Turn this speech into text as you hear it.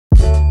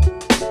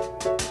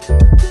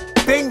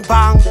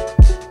bang.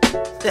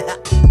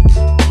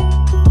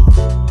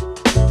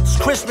 It's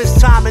Christmas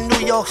time in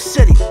New York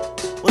City.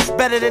 What's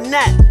better than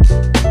that?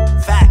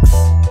 Facts.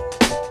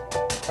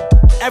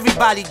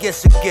 Everybody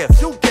gets a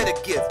gift. You get a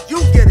gift.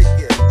 You get a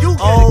gift. You get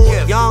a gift.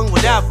 Old, young,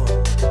 whatever.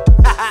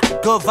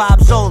 Good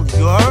vibes only.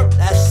 You heard?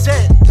 That's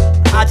it.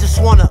 I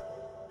just wanna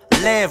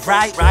live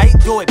right,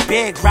 do it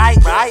big, right.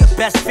 The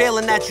best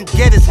feeling that you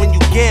get is when you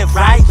give,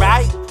 right.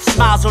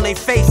 Smiles on their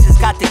faces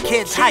got the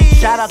kids hype.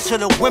 Shout out to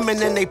the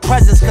women in their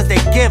presence, cause they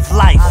give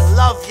life. I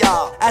love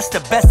y'all. That's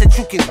the best that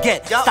you can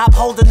get. Stop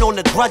holding on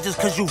to grudges,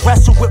 cause you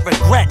wrestle with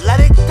regret. Let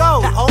it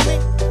go, homie.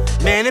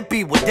 Man, it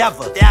be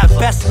whatever. The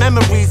best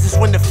memories is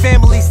when the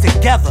family's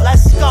together.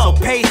 Let's go. So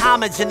pay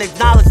homage and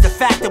acknowledge the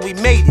fact that we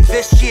made it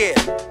this year,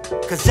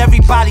 cause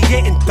everybody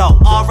didn't though.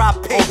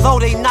 R.I.P. Although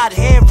they not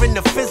here in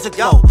the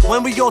physical,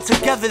 when we all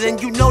together, then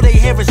you know they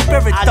here in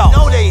spirit though. I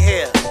know they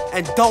here.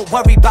 And don't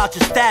worry about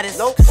your status,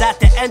 cause at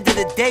the end of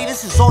the day,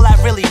 this is all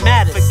that really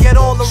matters. Forget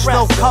all the rest.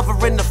 Snow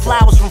covering the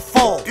flowers from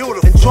fall.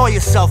 Beautiful. Enjoy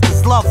yourself,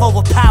 cause love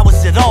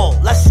overpowers it all.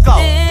 Let's go.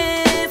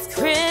 It's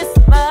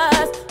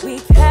Christmas, we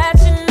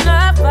catching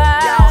up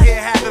vibes. Y'all here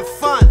having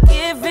fun,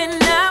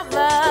 giving out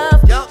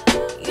love.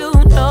 You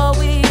know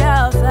we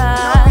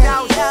outside.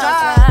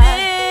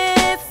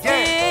 This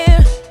year,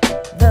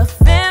 the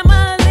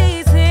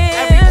family's here.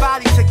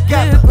 Everybody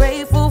together. We're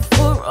grateful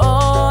for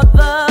all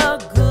the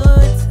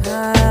good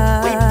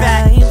times. We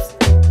back.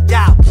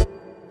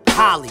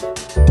 Holly,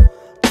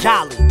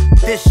 jolly.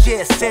 This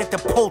year Santa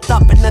pulled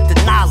up in the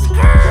Denali,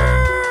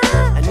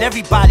 and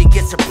everybody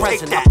gets a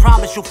present. I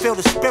promise you'll feel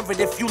the spirit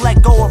if you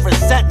let go of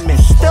resentment.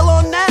 Still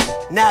on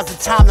that? Now's the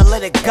time to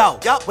let it go.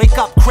 Wake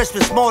up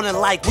Christmas morning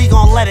like we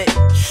gon' let it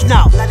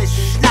snow. Let it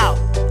snow.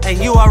 And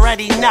you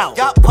already know.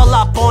 Pull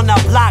up on the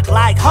block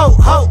like ho,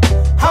 ho,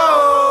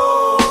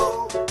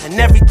 ho. And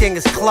everything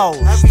is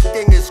closed.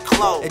 Everything is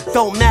closed. It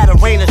don't matter,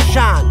 rain or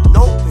shine.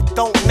 Nope, it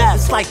don't matter.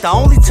 It's like the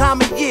only time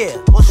of year.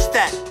 What's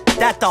that?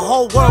 That the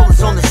whole world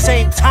is on the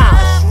same time.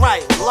 That's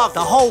right, love.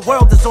 The whole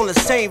world is on the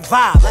same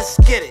vibe. Let's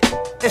get it.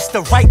 It's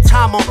the right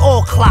time on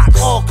all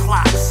clocks. All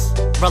clocks.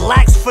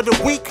 Relax for the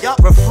week.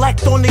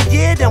 Reflect on the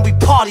year, then we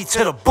party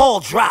till the ball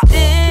drops.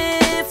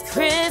 It's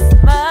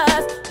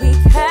Christmas, we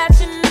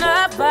catching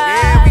up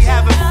vibes. Yeah, we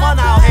having fun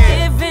out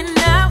here. Giving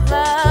out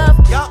love.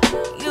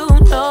 You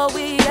know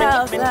we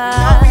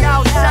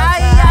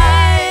outside.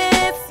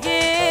 This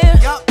year,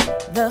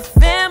 the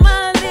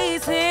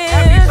family's here.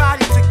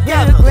 Everybody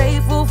together. We're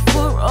grateful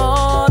for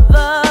all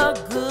the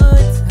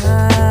good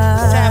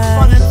times. Let's have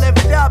fun and live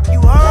it up,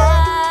 you heard?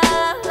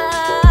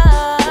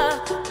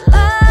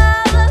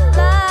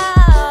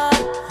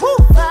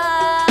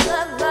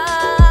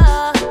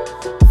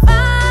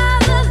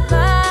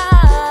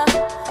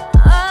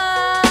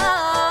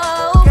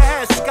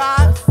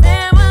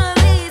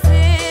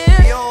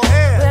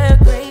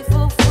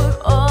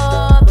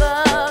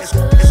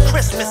 It's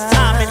Christmas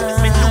time in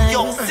New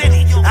York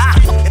City.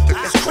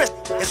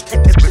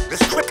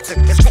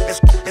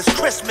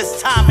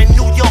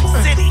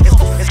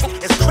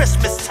 It's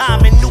Christmas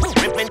time in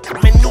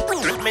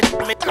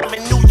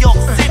New York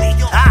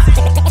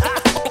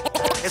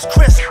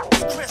City.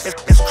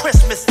 It's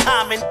Christmas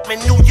time in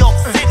New York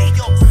City.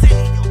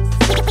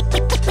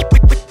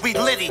 We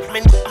litty in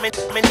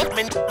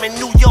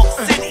New York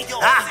City.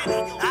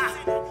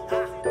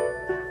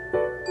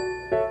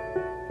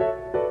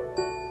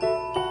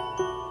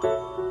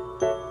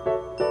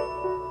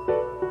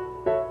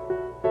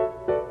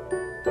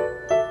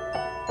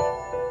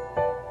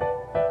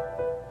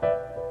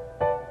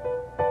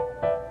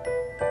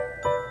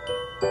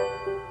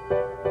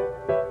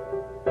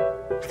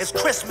 It's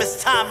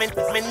Christmas time in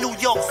New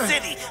York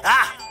City.